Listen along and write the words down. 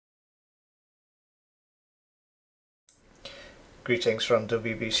Greetings from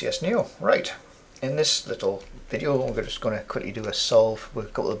WBCS Neo. Right, in this little video we're just going to quickly do a solve with a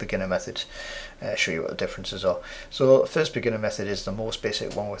couple of beginner methods, show you what the differences are. So first beginner method is the most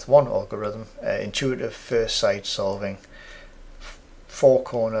basic one with one algorithm, intuitive first side solving, four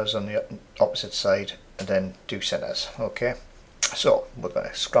corners on the opposite side and then do centers. Okay, so we're going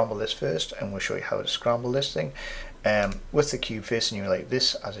to scramble this first and we'll show you how to scramble this thing with the cube facing you like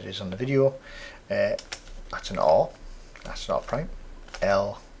this as it is on the video. That's an R. That's not prime.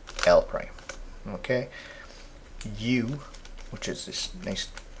 L, L prime. Okay. U, which is this nice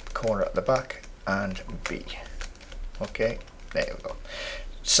corner at the back, and B. Okay, there we go.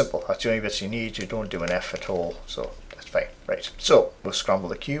 Simple. That's the only bits you need. You don't do an F at all, so that's fine. Right. So we'll scramble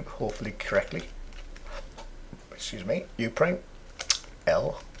the cube, hopefully correctly. Excuse me. U prime,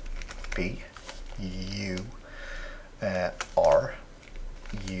 L, B, U, R,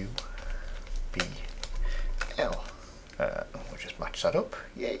 U, B, L. We'll just match that up.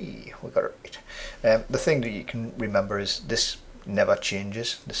 Yay, we got it right. The thing that you can remember is this never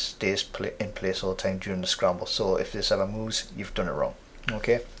changes. This stays in place all the time during the scramble. So if this ever moves, you've done it wrong.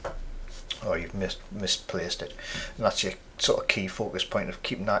 Okay, or you've misplaced it. And that's your sort of key focus point of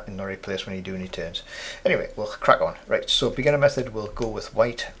keeping that in the right place when you do any turns. Anyway, we'll crack on. Right, so beginner method, we'll go with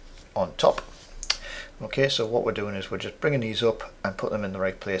white on top. Okay, so what we're doing is we're just bringing these up and put them in the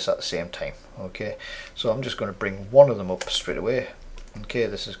right place at the same time. Okay, so I'm just going to bring one of them up straight away. Okay,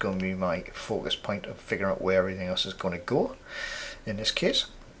 this is going to be my focus point of figuring out where everything else is going to go in this case.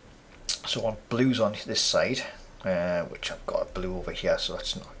 So on blues on this side, which I've got a blue over here, so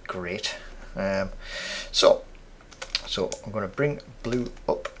that's not great. So I'm going to bring blue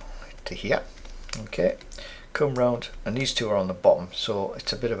up to here. Okay, come round, and these two are on the bottom, so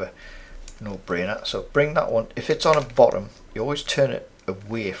it's a bit of a no-brainer. So bring that one, if it's on a bottom, you always turn it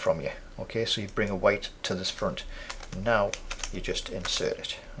away from you. Okay, so you bring a white to this front. Now you just insert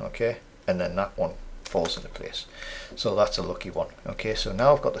it. Okay, and then that one falls into place. So that's a lucky one. Okay, so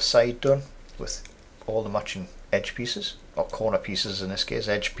now I've got the side done with all the matching edge pieces, or corner pieces in this case,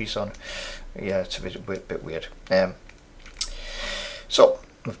 edge piece on. Yeah, it's a bit weird. So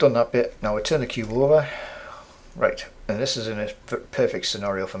we've done that bit. Now we turn the cube over. Right, and this is in a perfect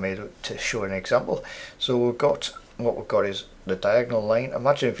scenario for me to show an example. So what we've got is the diagonal line.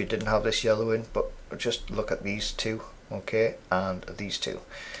 Imagine if you didn't have this yellow in, but just look at these two, okay, and these two.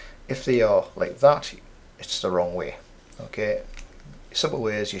 If they are like that, it's the wrong way. Okay, simple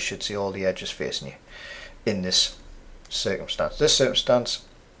way is you should see all the edges facing you in this circumstance. This circumstance,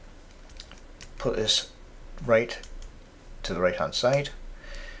 put this right to the right hand side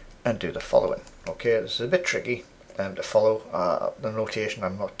and do the following. Okay, this is a bit tricky to follow. The notation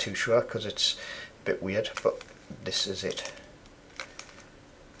I'm not too sure because it's a bit weird, but this is it.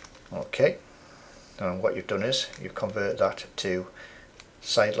 Okay, and what you've done is you've converted that to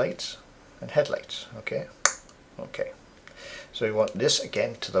side lights and headlights. Okay, okay, so we want this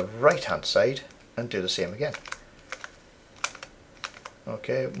again to the right hand side and do the same again.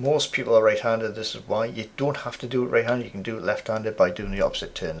 Okay, most people are right-handed. This is why you don't have to do it right-handed. You can do it left-handed by doing the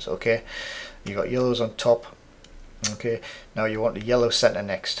opposite turns. Okay, you got yellows on top. Okay, now you want the yellow center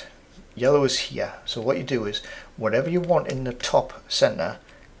next. Yellow is here, so what you do is whatever you want in the top center,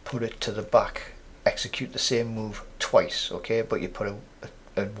 put it to the back. Execute the same move twice. Okay, but you put a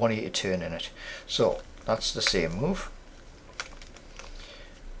 180 turn in it. So that's the same move.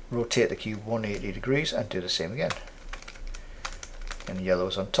 Rotate the cube 180 degrees and do the same again. And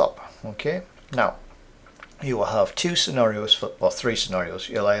yellows on top. Okay, now you will have two scenarios or three scenarios.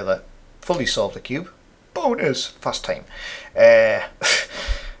 You'll either fully solve the cube, bonus fast time.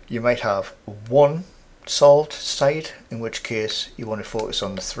 You might have one solved side, in which case you want to focus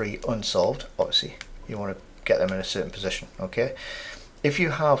on the three unsolved. Obviously you want to get them in a certain position. Okay, if you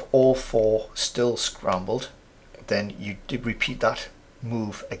have all four still scrambled, then you repeat that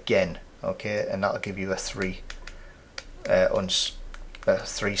move again. Okay, and that'll give you a three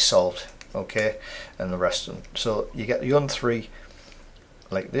three solved. Okay, and the rest of them. So you get the three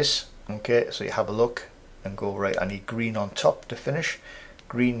like this. Okay, so you have a look and go, right, I need green on top to finish.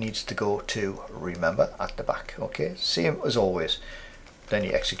 Green needs to go to, remember, at the back. Okay, same as always. Then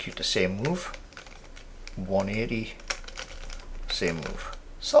you execute the same move, 180, same move,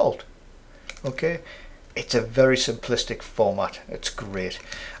 solved. Okay, it's a very simplistic format. It's great.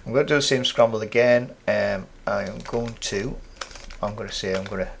 I'm going to do the same scramble again. I'm going to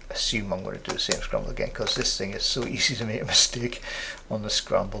assume I'm going to do the same scramble again because this thing is so easy to make a mistake on the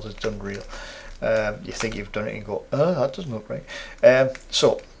scrambles. It's unreal. You think you've done it and you go, oh, that doesn't look right.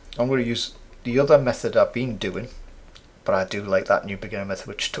 So I'm going to use the other method I've been doing, but I do like that new beginner method,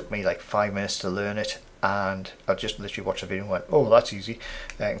 which took me like 5 minutes to learn it. and I just literally watched the video and went, oh, that's easy,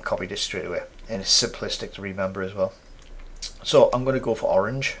 and copied it straight away. And it's simplistic to remember as well. So I'm going to go for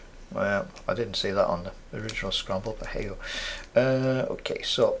orange. I didn't say that on the original scramble, but hey, okay,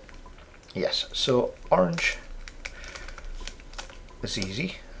 so yes, so orange is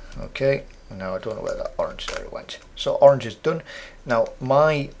easy. Okay, now I don't know where that orange there went. So orange is done. Now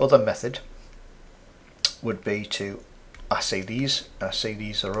my other method would be to, I see these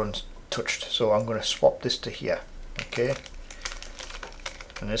are untouched, so I'm going to swap this to here. Okay,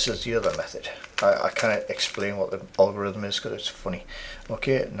 and this is the other method. I can't explain what the algorithm is because it's funny.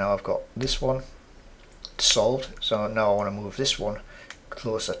 Okay, now I've got this one solved, so now I want to move this one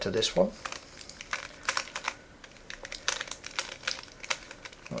closer to this one.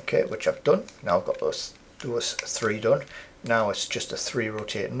 Okay, which I've done. Now I've got those 3 done. Now it's just a 3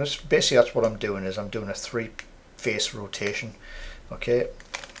 rotating. Basically that's what I'm doing, is I'm doing a 3 face rotation. Okay.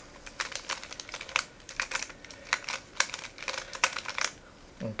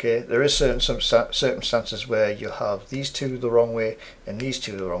 Okay, there is some circumstances where you have these 2 the wrong way and these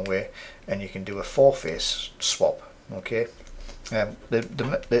 2 the wrong way, and you can do a 4 face swap. Okay,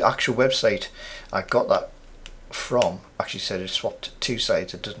 the actual website I got that from actually said it swapped 2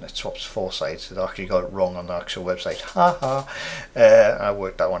 sides. It doesn't, it swaps 4 sides. It actually got it wrong on the actual website. Haha. I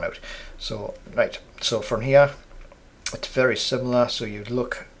worked that one out. So right, so from here it's very similar. So you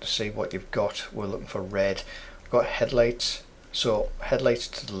look to see what you've got. We're looking for red. We've got headlights. So headlights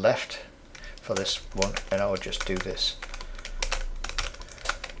to the left for this one, and I would just do this,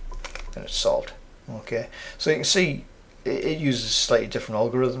 and it's solved. Okay, so you can see it uses slightly different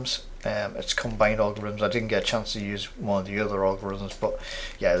algorithms. It's combined algorithms. I didn't get a chance to use one of the other algorithms, but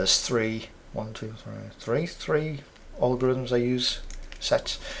yeah, there's 3 algorithms I use,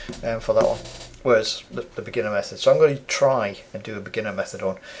 sets, for that one. Whereas the beginner method, so I'm going to try and do a beginner method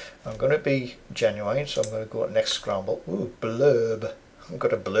on. I'm going to be genuine, so I'm going to go to next scramble. Ooh, blurb. I've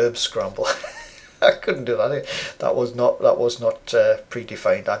got a blurb scramble. I couldn't do that. That was not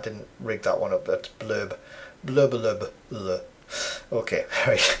predefined. I didn't rig that one up. That's blurb. Blurb, blurb, blurb. Okay,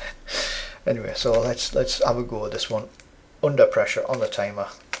 right. Anyway, so let's have a go at this one. Under pressure, on the timer,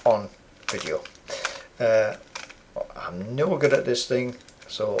 on video. I'm no good at this thing,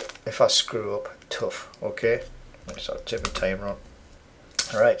 so if I screw up, tough. Okay, so I'll turn the timer on.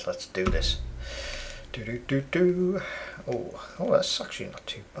 Alright, let's do this. Oh, that's actually not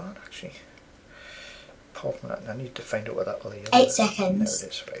too bad, actually. Apart from that, I need to find out where that other 8 seconds. There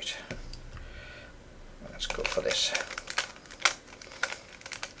it is, right. Let's go for this.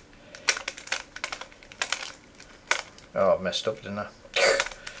 Oh, I messed up, didn't I?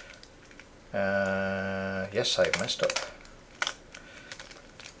 Yes, I messed up.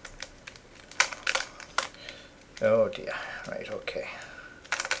 Oh dear. Right, okay.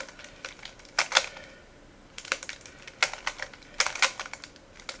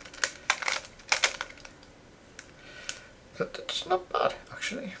 That's not bad,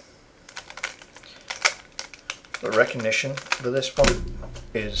 actually. The recognition for this one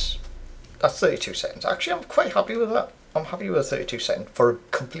is, that's 32 seconds. Actually, I'm quite happy with that. I'm happy with 32 seconds for a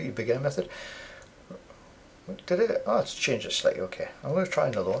completely beginner method. Did it? Oh, it's changed it slightly. Okay, I'm going to try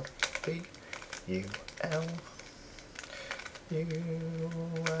another one. B-U-L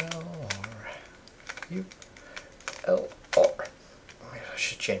U-L-R. I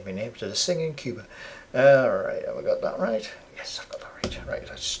should change my name to the Singing Cuba. Alright, have I got that right? Yes, I've got that right. Right,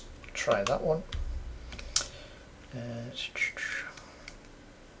 let's try that one.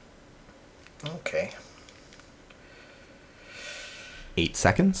 Okay. 8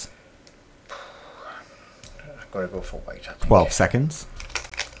 seconds. I'm going to go for white, I think. 12 seconds.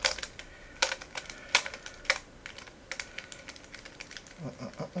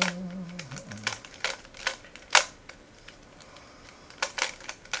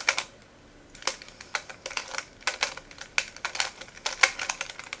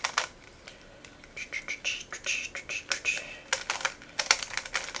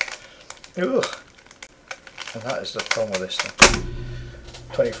 Ugh. And that is the problem with this thing.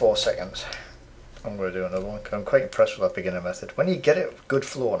 24 seconds. I'm going to do another one because I'm quite impressed with that beginner method. When you get it good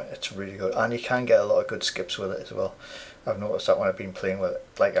flow on it, it's really good, and you can get a lot of good skips with it as well. I've noticed that when I've been playing with it,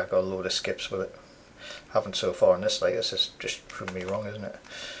 like I've got a load of skips with it. Haven't so far in this, like this is just proving me wrong, isn't it?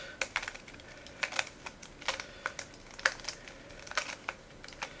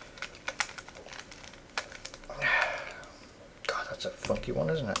 God, that's a funky one,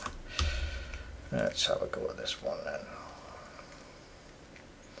 isn't it? Let's have a go at this one then.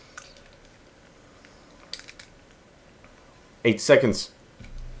 8 seconds.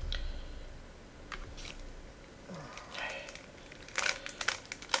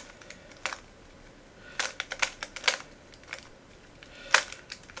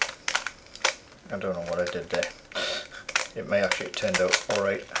 I don't know what I did there. It may actually have turned out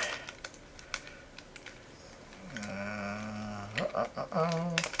alright.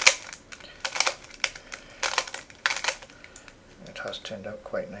 It has turned out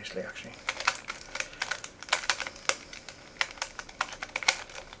quite nicely actually.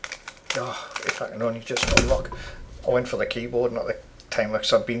 Oh, if I can only just unlock. I went for the keyboard, not the timer,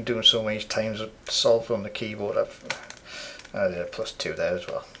 because I've been doing so many times solved on the keyboard. I did a +2 there as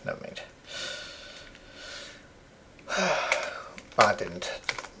well. Never mind. I didn't.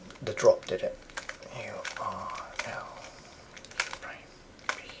 The drop did it. U-R-L. Right.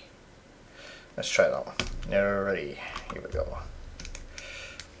 B. Let's try that one. Ready. Here we go.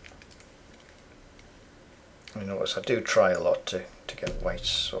 You notice I do try a lot to get whites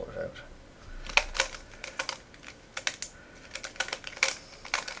sorted out.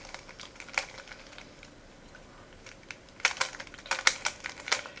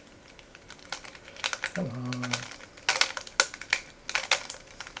 Come on.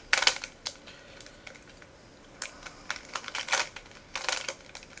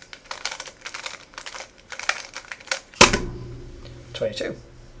 .22.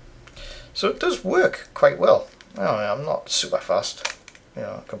 So it does work quite well. I'm not super fast, you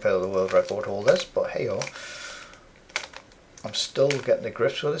know, compared to the world record holders, but hey ho, I'm still getting the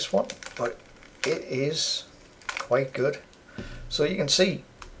grips with this one, but it is quite good. So you can see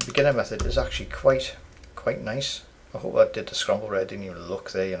the beginner method is actually quite nice. I hope I did the scramble red, I didn't even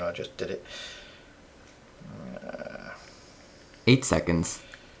look there, you know, I just did it. 8 seconds.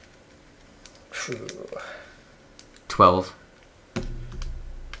 Phew. 12.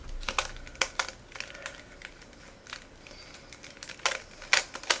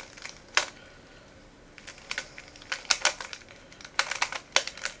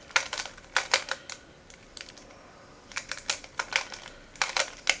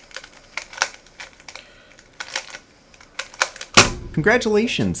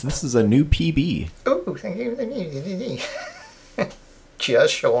 Congratulations, this is a new PB. Oh, thank you.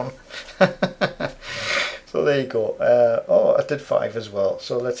 Cheers, Sean. So there you go. Oh, I did 5 as well.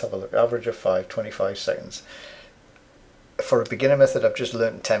 So let's have a look. Average of 5, 25 seconds. For a beginner method, I've just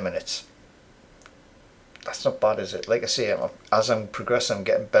learned in 10 minutes. That's not bad, is it? Like I say, as I'm progressing, I'm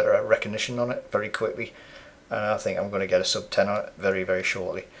getting better at recognition on it very quickly. And I think I'm going to get a sub 10 on it very, very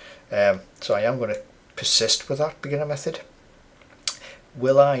shortly. So I am going to persist with that beginner method.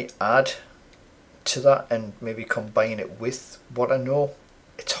 Will I add to that and maybe combine it with what I know?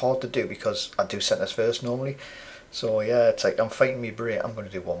 It's hard to do because I do sentence first normally. So yeah, it's like I'm fighting me brain. I'm going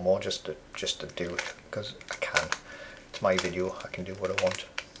to do one more just to do it because I can. It's my video. I can do what I want.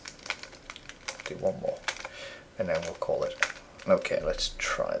 Do one more, and then we'll call it. Okay, let's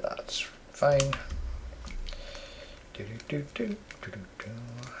try that. It's fine.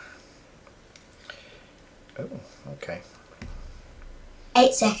 Oh, okay.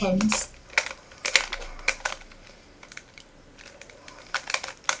 8 seconds.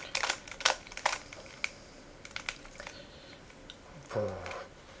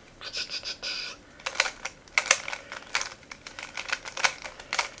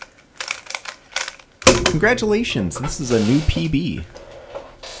 Congratulations, this is a new PB.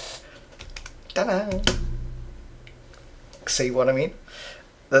 Ta-da! See what I mean?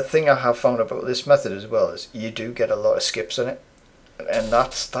 The thing I have found about this method as well is you do get a lot of skips in it. And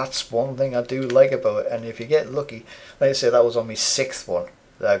that's one thing I do like about it. And if you get lucky, like I say, that was on my 6th one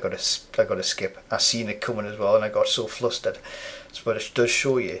that I got to skip. I seen it coming as well, and I got so flustered. But it does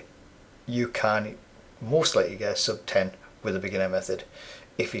show you can most likely get a sub 10 with a beginner method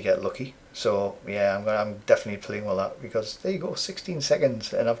if you get lucky. So yeah, I'm definitely playing with that because there you go, 16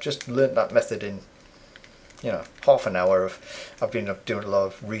 seconds, and I've just learnt that method in, you know, half an hour of. I've been doing a lot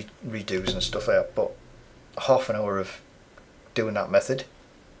of redos and stuff like that, but half an hour of doing that method.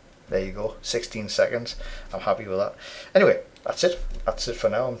 There you go, 16 seconds. I'm happy with that. Anyway, that's it for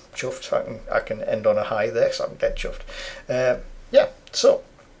now. I'm chuffed. I can end on a high there, so I'm dead chuffed. Yeah, so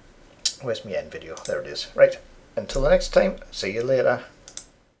where's my end video? There it is. Right, until the next time, see you later.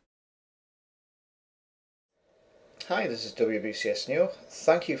 Hi, this is WBCS Neo.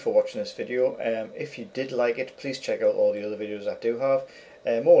 Thank you for watching this video. If you did like it, please check out all the other videos I do have.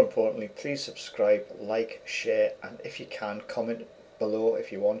 More importantly, please subscribe, like, share, and if you can, comment below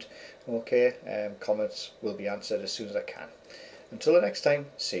if you want. Okay, comments will be answered as soon as I can. Until the next time,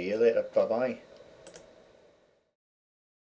 see you later. Bye bye.